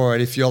place for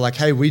it if you're like,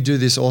 hey, we do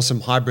this awesome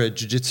hybrid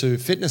jiu-jitsu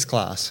fitness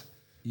class.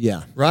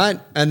 Yeah. Right?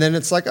 And then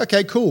it's like,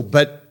 okay, cool.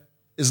 But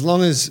as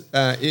long as,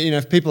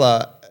 if people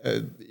are,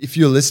 if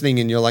you're listening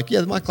and you're like,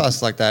 yeah, my class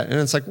is like that. And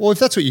it's like, well, if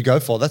that's what you go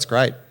for, that's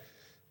great.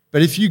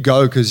 But if you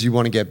go because you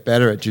want to get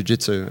better at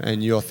jiu-jitsu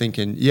and you're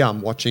thinking, yeah,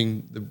 I'm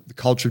watching the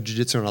culture of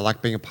jiu-jitsu and I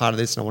like being a part of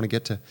this and I want to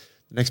get to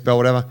the next belt,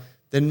 whatever,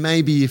 then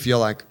maybe if you're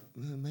like,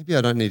 maybe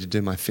I don't need to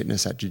do my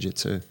fitness at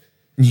jiu-jitsu.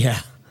 Yeah.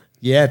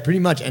 Yeah, pretty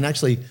much. And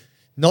actually,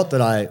 not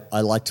that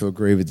I like to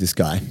agree with this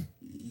guy,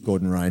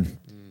 Gordon Ryan,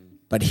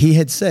 but he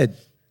had said,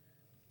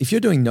 if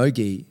you're doing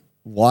no-gi,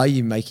 why are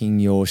you making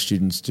your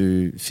students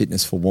do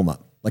fitness for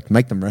warm-up? Like,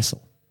 make them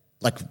wrestle.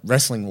 Like,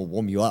 wrestling will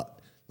warm you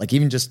up. Like,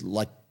 even just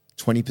like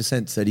 20%,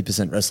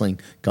 30% wrestling,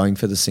 going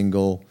for the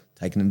single,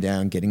 taking them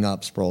down, getting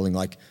up, sprawling.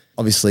 Like,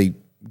 obviously,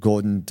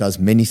 Gordon does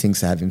many things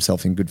to have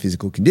himself in good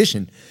physical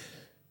condition.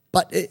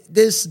 But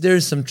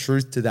there's some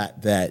truth to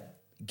that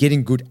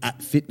getting good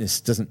at fitness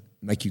doesn't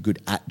make you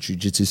good at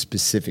jiu-jitsu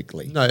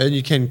specifically. No, and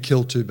you can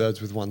kill two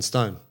birds with one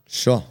stone.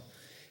 Sure.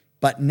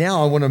 But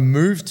now I want to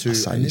move to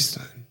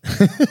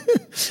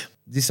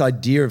this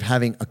idea of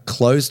having a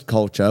closed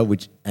culture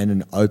and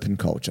an open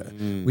culture,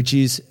 which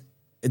is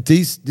this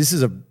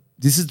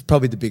is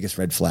probably the biggest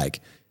red flag.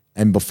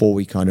 And before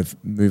we kind of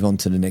move on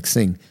to the next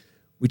thing,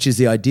 which is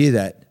the idea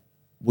that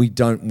we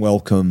don't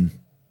welcome,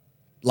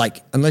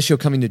 like, unless you're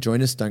coming to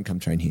join us, don't come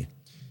train here.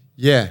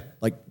 Yeah.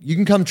 Like, you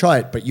can come try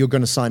it, but you're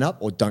going to sign up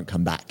or don't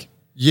come back.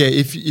 Yeah,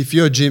 if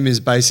your gym is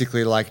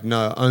basically like,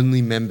 no,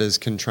 only members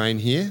can train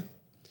here,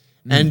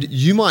 and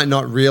you might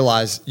not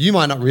realize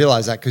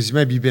that because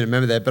maybe you've been a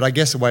member there, but I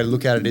guess the way to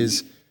look at it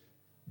is,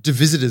 do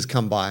visitors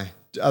come by?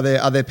 Are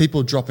there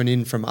people dropping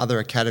in from other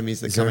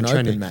academies that come and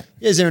train? Mat?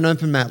 Yeah, is there an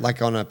open mat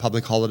like on a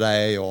public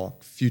holiday or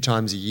a few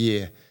times a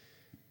year?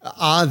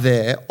 Are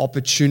there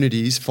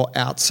opportunities for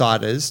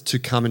outsiders to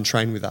come and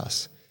train with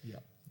us?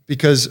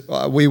 Because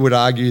we would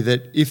argue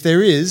that if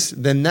there is,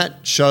 then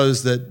that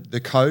shows that the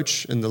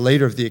coach and the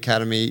leader of the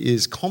academy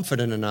is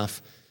confident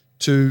enough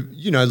to,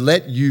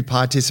 let you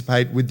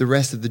participate with the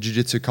rest of the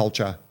jiu-jitsu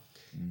culture.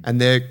 And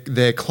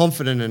they're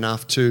confident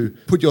enough to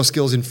put your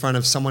skills in front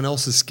of someone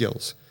else's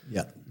skills.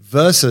 Yeah.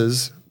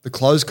 Versus the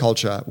closed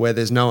culture where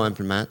there's no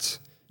open mats.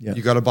 Yeah.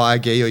 You got to buy a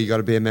gi or you got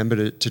to be a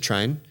member to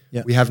train.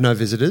 Yeah. We have no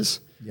visitors.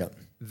 Yeah.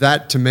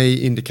 That to me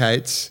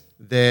indicates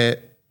they're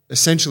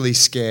essentially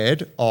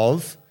scared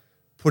of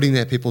putting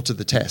their people to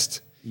the test.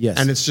 Yes.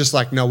 And it's just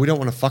like, no, we don't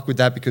want to fuck with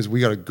that because we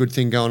got a good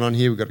thing going on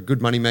here. We've got a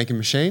good money-making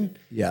machine.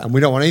 Yeah. And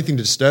we don't want anything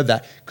to disturb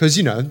that because,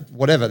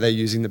 whatever, they're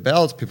using the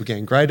belts, people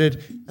getting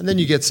graded, and then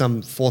you get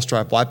some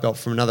 4-stripe white belt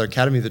from another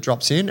academy that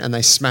drops in and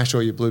they smash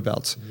all your blue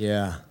belts.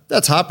 Yeah.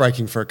 That's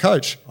heartbreaking for a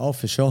coach. Oh,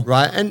 for sure.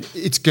 Right? And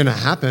it's going to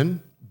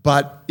happen,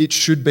 but it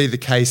should be the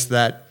case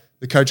that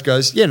the coach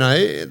goes,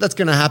 that's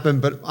going to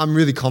happen, but I'm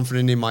really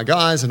confident in my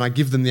guys and I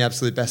give them the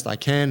absolute best I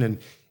can, and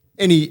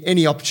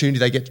any opportunity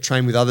they get to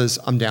train with others,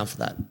 I'm down for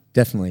that.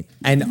 Definitely.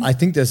 And I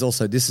think there's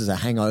also, this is a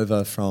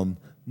hangover from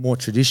more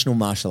traditional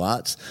martial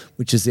arts,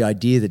 which is the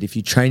idea that if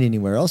you train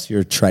anywhere else, you're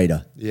a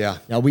trader. Yeah.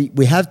 Now,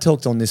 we have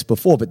talked on this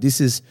before, but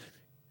this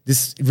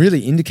really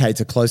indicates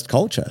a closed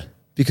culture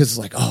because it's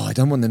like, I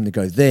don't want them to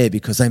go there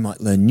because they might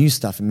learn new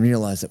stuff and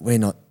realize that we're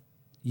not,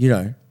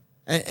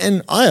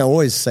 And I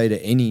always say to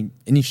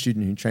any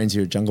student who trains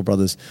here at Jungle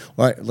Brothers,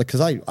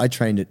 because I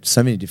trained at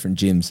so many different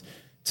gyms,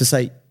 to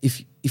say,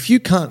 if you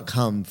can't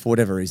come for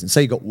whatever reason,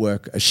 say you got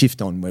a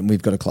shift on when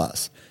we've got a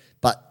class,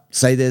 but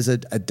say there's a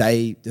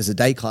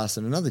day class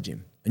at another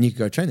gym and you can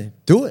go train there,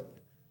 do it.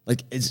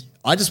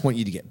 I just want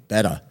you to get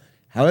better.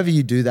 However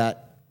you do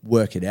that,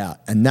 work it out.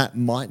 And that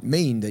might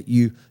mean that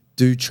you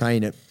do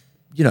train at,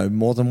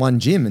 more than one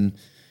gym, and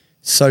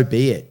so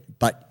be it.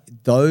 But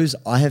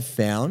I have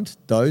found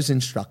those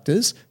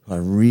instructors who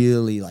are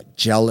really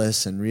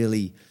jealous and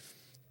really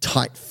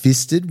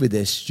tight-fisted with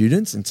their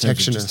students.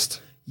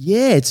 Protectionist.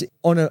 It's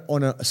on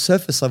a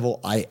surface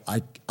level, I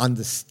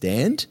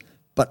understand,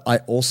 but I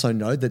also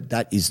know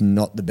that is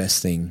not the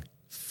best thing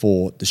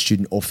for the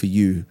student or for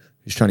you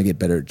who's trying to get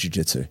better at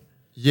jiu-jitsu.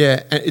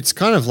 Yeah, and it's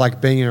kind of like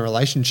being in a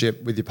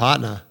relationship with your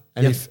partner,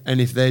 and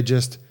if they're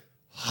just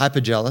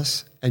hyper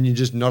jealous and you're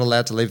just not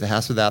allowed to leave the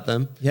house without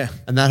them,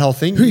 and that whole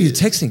thing. Who are you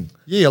texting?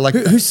 Yeah, like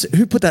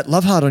who put that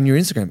love heart on your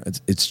Instagram?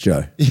 It's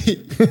Joe.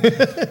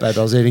 Babe,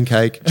 I was eating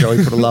cake.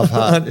 Joey put a love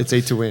heart. It's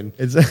eat to win.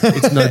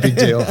 It's no big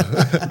deal.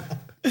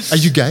 Are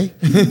you gay?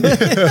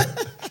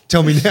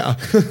 Tell me now.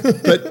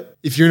 But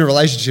if you're in a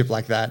relationship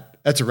like that,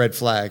 that's a red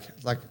flag.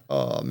 Like,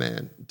 oh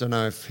man, don't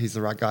know if he's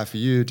the right guy for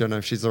you. Don't know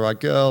if she's the right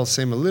girl.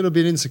 Seem a little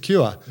bit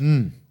insecure.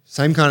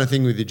 Same kind of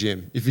thing with your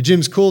gym. If your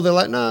gym's cool, they're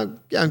like, no,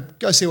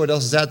 go see what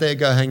else is out there.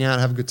 Go hang out,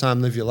 have a good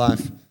time, live your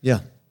life. Yeah.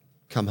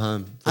 Come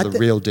home for the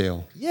real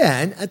deal. Yeah,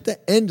 and at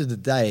the end of the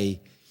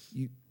day,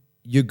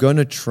 you're going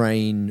to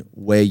train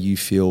where you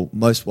feel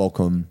most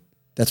welcome.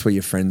 That's where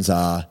your friends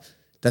are.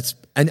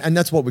 And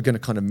that's what we're going to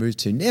kind of move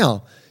to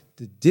now.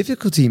 The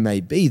difficulty may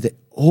be that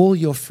all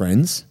your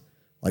friends,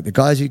 like the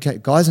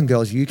guys and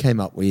girls you came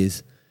up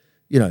with,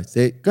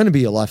 they're going to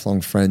be your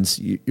lifelong friends.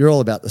 You're all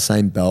about the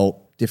same belt,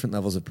 different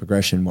levels of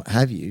progression, what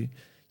have you.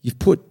 You've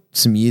put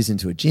some years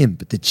into a gym,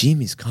 but the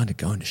gym is kind of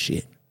going to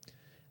shit.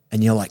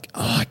 And you're like,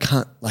 I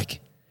can't,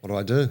 What do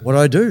I do? What do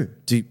I do?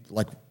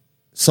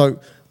 So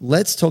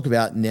let's talk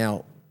about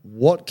now,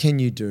 what can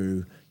you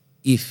do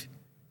if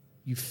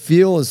you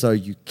feel as though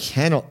you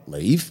cannot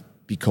leave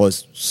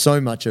because so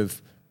much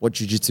of what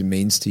jiu-jitsu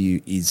means to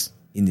you is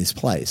in this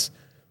place?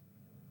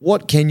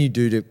 What can you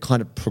do to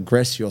kind of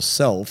progress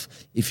yourself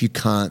if you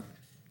can't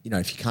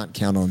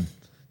count on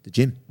the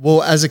gym?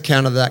 Well, as a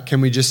counter to that,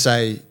 can we just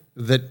say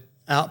that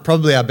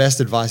probably our best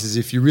advice is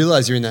if you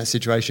realize you're in that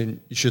situation,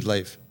 you should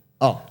leave.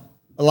 Oh,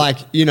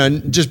 Like,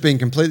 just being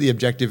completely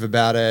objective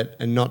about it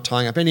and not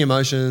tying up any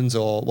emotions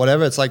or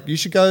whatever. It's like you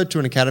should go to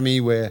an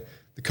academy where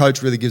the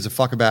coach really gives a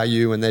fuck about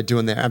you and they're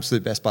doing their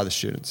absolute best by the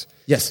students.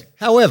 yes.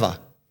 However,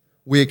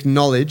 we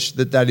acknowledge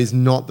that is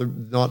not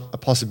a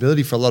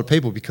possibility for a lot of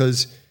people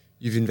because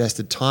you've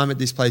invested time at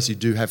this place. You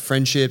do have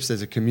friendships.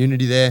 There's a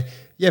community there.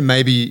 Yeah,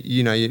 maybe,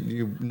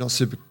 you're not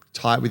super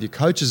tight with your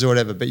coaches or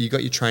whatever, but you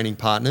got your training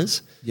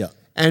partners. Yeah.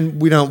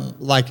 And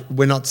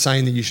we're not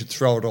saying that you should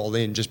throw it all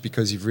in just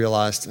because you've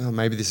realized,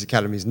 maybe this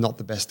academy is not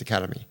the best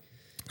academy.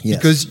 Yes.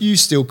 Because you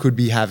still could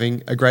be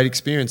having a great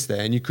experience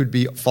there and you could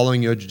be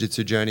following your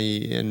jiu-jitsu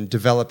journey and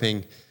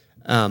developing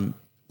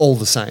all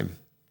the same.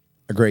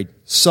 Agreed.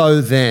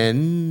 So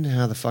then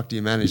how the fuck do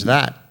you manage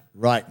that?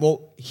 Right.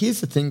 Well,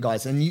 here's the thing,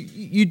 guys, and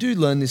you do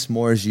learn this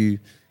more as you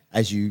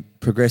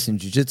progress in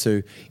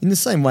jiu-jitsu. In the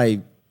same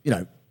way,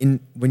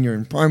 when you're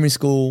in primary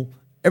school,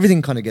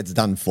 everything kind of gets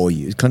done for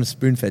you. It's kind of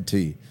spoon-fed to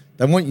you.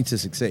 They want you to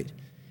succeed.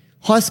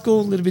 High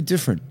school, a little bit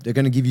different. They're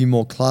going to give you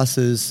more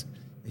classes.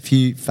 If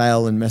you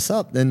fail and mess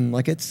up, then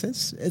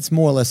it's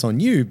more or less on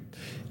you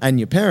and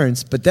your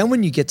parents. But then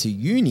when you get to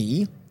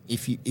uni,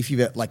 if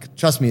you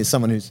trust me, as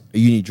someone who's a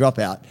uni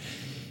dropout,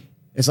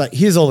 it's like,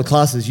 here's all the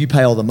classes, you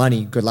pay all the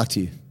money, good luck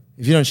to you.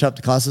 If you don't show up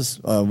to classes,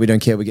 we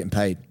don't care, we're getting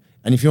paid.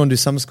 And if you want to do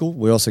summer school,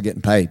 we're also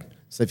getting paid.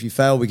 So if you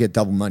fail, we get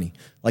double money.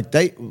 Like,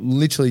 they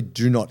literally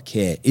do not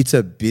care. It's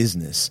a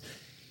business.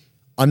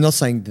 I'm not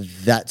saying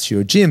that's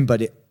your gym,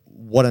 but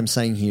what I'm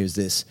saying here is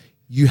this.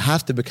 You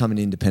have to become an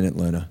independent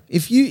learner.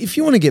 If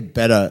you want to get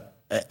better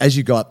as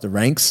you go up the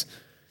ranks,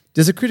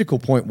 there's a critical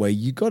point where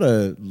you got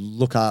to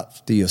look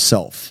after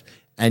yourself.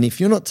 And if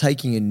you're not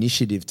taking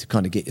initiative to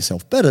kind of get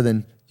yourself better,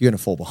 then you're going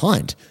to fall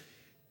behind.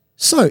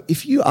 So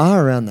if you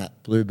are around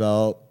that blue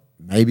belt,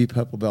 maybe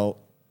purple belt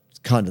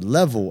kind of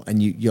level,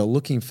 and you're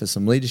looking for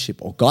some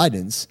leadership or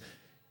guidance,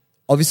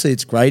 obviously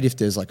it's great if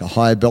there's like a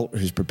higher belt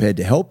who's prepared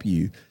to help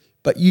you,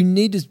 but you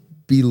need to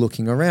be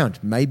looking around.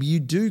 Maybe you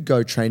do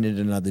go train at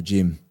another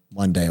gym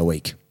one day a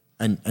week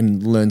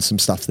and learn some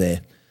stuff there.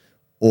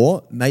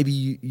 Or maybe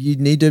you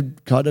need to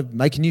kind of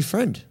make a new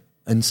friend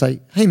and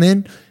say, hey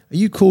man, are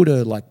you cool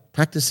to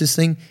practice this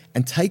thing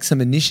and take some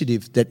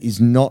initiative that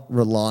is not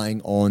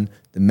relying on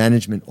the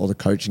management or the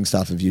coaching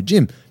staff of your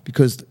gym,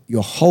 because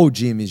your whole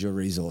gym is your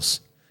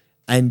resource.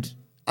 And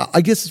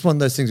I guess it's one of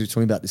those things we're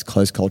talking about, this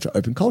closed culture,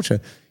 open culture.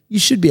 You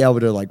should be able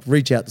to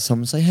reach out to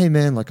someone and say, hey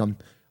man, I'm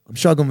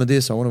struggling with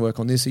this. I want to work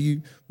on this.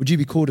 Would you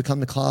be cool to come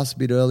to class a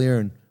bit earlier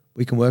and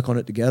we can work on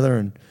it together?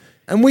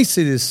 And we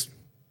see this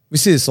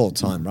all the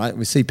time, right?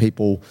 We see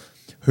people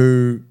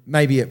who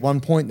maybe at one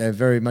point they're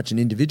very much an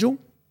individual,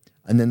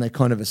 and then they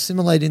kind of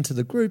assimilate into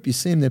the group. You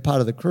see them, they're part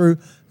of the crew,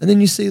 and then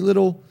you see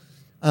little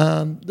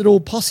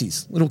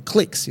posses, little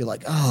cliques. You're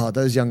like, oh,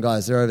 those young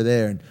guys, they're over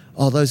there, and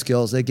oh, those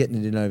girls, they're getting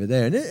it in over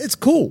there. And it's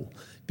cool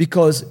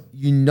because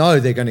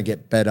they're going to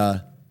get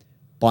better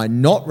by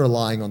not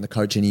relying on the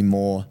coach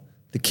anymore.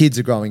 The kids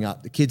are growing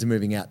up, the kids are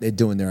moving out, they're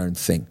doing their own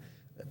thing.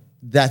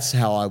 That's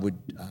how I would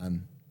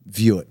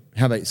view it.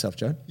 How about yourself,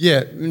 Joe?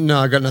 Yeah, no,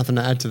 I got nothing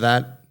to add to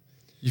that.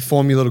 You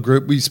form your little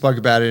group. We spoke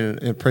about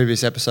it in a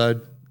previous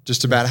episode,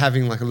 just about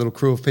having a little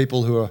crew of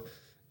people who are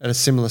at a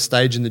similar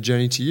stage in the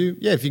journey to you.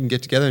 Yeah, if you can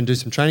get together and do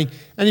some training.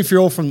 And if you're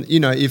all from,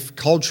 if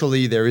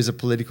culturally there is a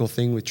political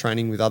thing with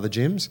training with other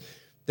gyms,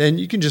 then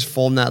you can just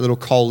form that little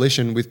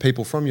coalition with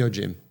people from your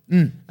gym.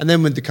 And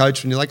then with the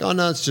coach, when you're like, oh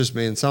no, it's just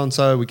me and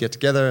so-and-so, we get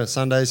together on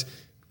Sundays,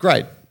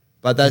 great.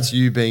 But that's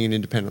you being an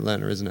independent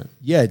learner, isn't it?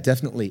 Yeah,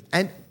 definitely.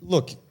 And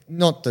look,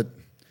 not that,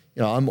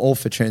 I'm all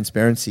for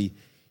transparency,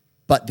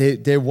 but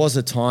there was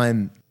a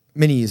time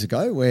many years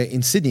ago where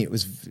in Sydney it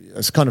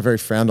was kind of very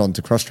frowned on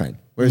to cross-train,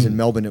 whereas in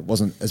Melbourne it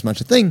wasn't as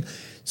much a thing.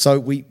 So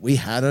we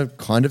had a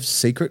kind of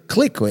secret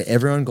clique where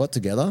everyone got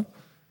together,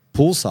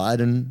 poolside,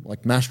 and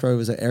Mastro,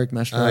 was it Eric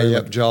Mastro?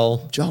 Yep,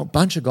 Joel, a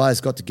bunch of guys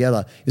got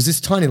together. It was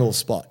this tiny little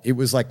spot. It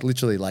was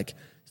literally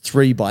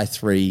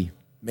 3x3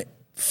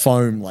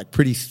 foam,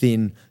 pretty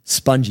thin,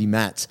 spongy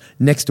mats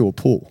next to a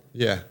pool.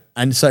 Yeah.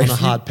 And so on a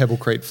hard Pebble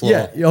Creek floor.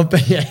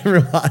 Yeah,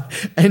 real hard.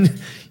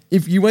 And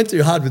if you went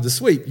too hard with the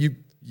sweep,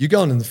 you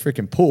go in the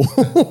freaking pool.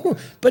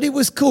 But it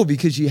was cool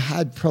because you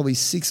had probably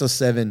 6 or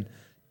 7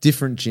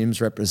 different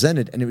gyms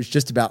represented, and it was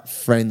just about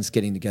friends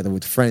getting together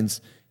with friends.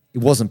 It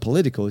wasn't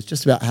political. It was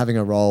just about having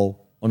a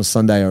roll on a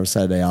Sunday or a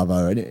Saturday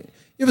arvo. And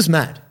it was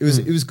mad. It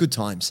was good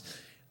times.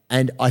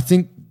 And I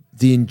think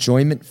the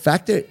enjoyment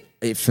factor,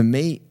 for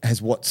me,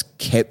 has what's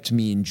kept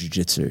me in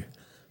jiu-jitsu.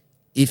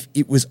 If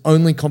it was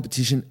only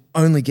competition,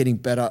 only getting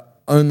better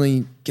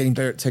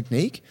at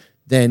technique,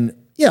 then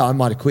yeah, I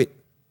might have quit.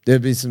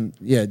 There'd be some,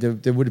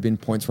 there would have been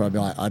points where I'd be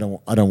like, I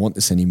don't want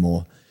this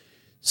anymore.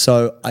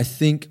 So I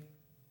think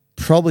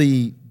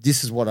probably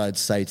this is what I'd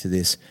say to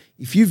this.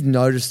 If you've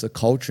noticed the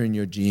culture in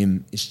your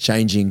gym is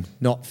changing,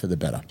 not for the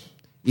better,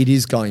 it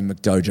is going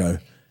McDojo,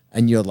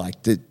 and you're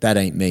like, that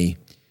ain't me.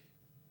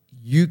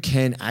 You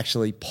can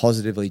actually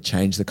positively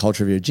change the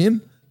culture of your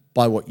gym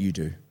by what you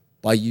do,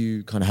 by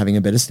you kind of having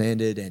a better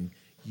standard and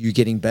you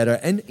getting better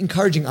and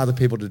encouraging other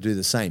people to do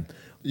the same.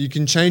 You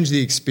can change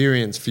the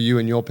experience for you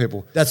and your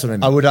people. That's what I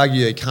mean. I would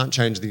argue you can't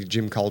change the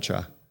gym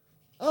culture.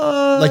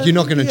 Like you're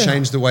not going to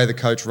change the way the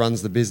coach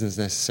runs the business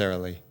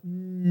necessarily.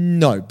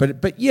 No,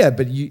 but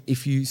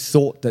if you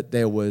thought that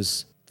there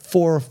was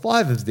 4 or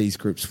 5 of these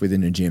groups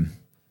within a gym,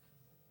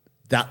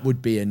 that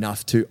would be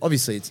enough to,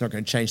 obviously it's not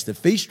going to change the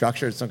fee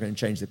structure, it's not going to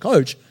change the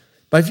coach,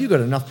 but if you've got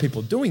enough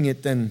people doing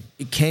it, then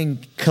it can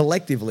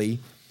collectively,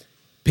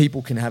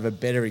 people can have a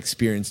better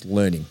experience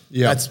learning.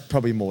 Yeah. That's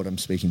probably more what I'm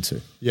speaking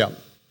to. Yeah.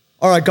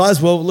 All right,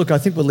 guys. Well, look, I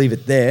think we'll leave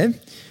it there.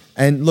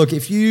 And look,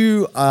 if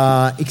you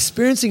are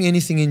experiencing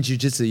anything in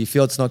jiu-jitsu, you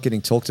feel it's not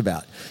getting talked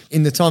about.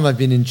 In the time I've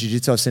been in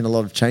jiu-jitsu, I've seen a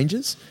lot of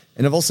changes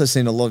and I've also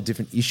seen a lot of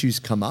different issues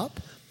come up.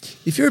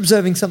 If you're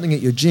observing something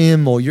at your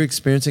gym or you're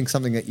experiencing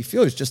something that you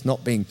feel is just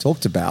not being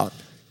talked about,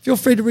 feel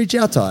free to reach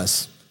out to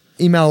us.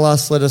 Email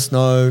us, let us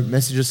know,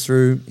 message us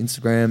through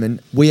Instagram,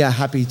 and we are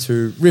happy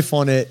to riff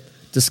on it,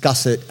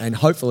 discuss it, and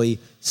hopefully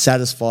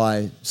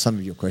satisfy some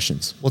of your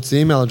questions. What's the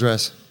email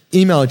address?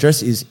 Email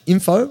address is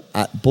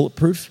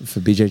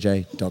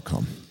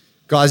info@bulletproofforbjj.com.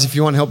 Guys, if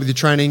you want help with your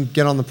training,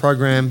 get on the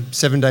program,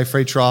 7-day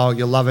free trial.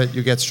 You'll love it.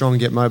 You'll get strong,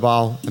 get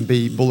mobile, and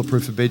be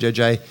bulletproof for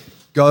BJJ.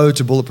 Go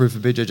to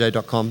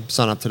bulletproofforbjj.com,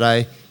 sign up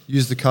today.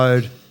 Use the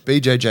code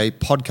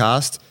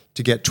BJJPodcast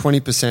to get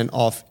 20%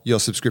 off your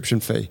subscription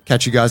fee.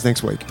 Catch you guys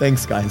next week.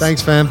 Thanks, guys.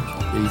 Thanks, fam.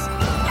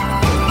 Peace.